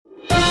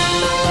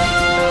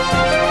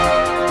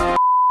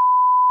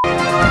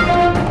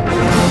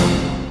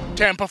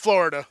Tampa,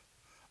 Florida,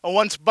 a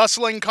once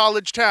bustling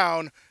college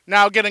town,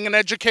 now getting an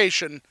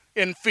education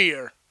in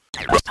fear.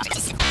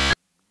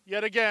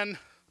 Yet again,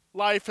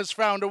 life has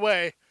found a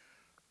way,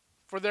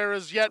 for there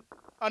is yet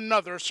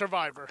another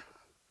survivor.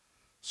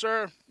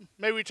 Sir,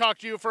 may we talk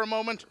to you for a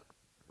moment?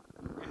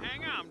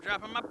 Hang on, I'm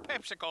dropping my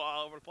Pepsico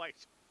all over the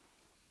place.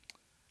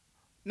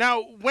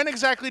 Now, when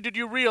exactly did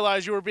you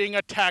realize you were being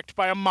attacked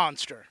by a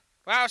monster?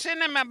 Well, I was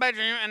sitting in my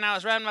bedroom and I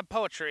was writing my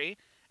poetry,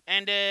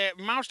 and the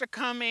monster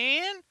come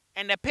in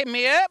and they pick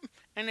me up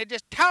and they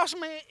just toss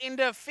me in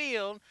the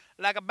field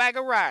like a bag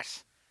of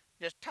rice.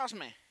 Just toss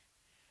me.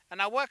 And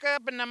I woke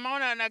up in the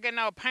morning and I get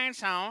no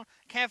pants on,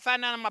 can't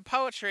find none of my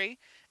poetry,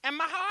 and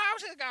my whole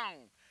house is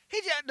gone.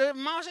 The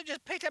monster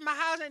just picked up my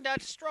house and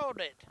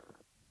destroyed it.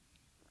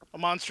 A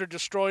monster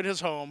destroyed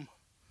his home,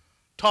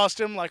 tossed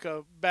him like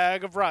a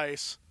bag of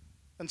rice,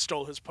 and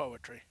stole his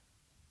poetry.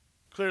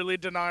 Clearly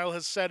denial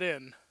has set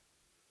in,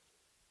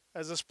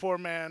 as this poor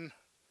man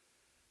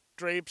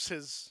drapes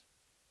his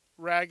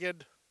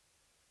ragged,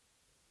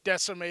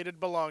 decimated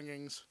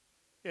belongings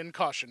in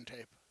caution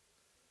tape,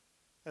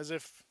 as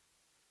if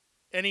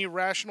any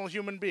rational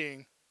human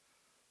being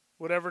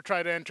would ever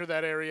try to enter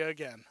that area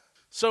again.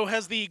 So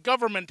has the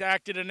government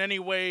acted in any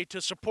way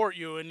to support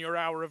you in your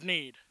hour of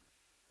need?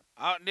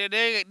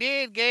 They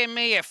did give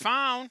me a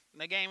phone.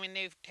 They gave me a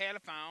new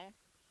telephone,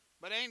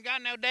 but they ain't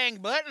got no dang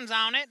buttons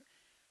on it.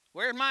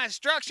 Where's my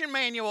instruction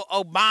manual,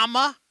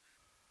 Obama?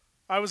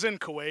 I was in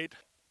Kuwait.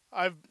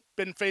 I've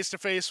been face to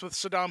face with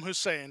Saddam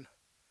Hussein,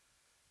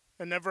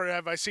 and never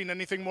have I seen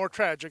anything more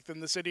tragic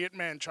than this idiot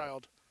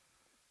man-child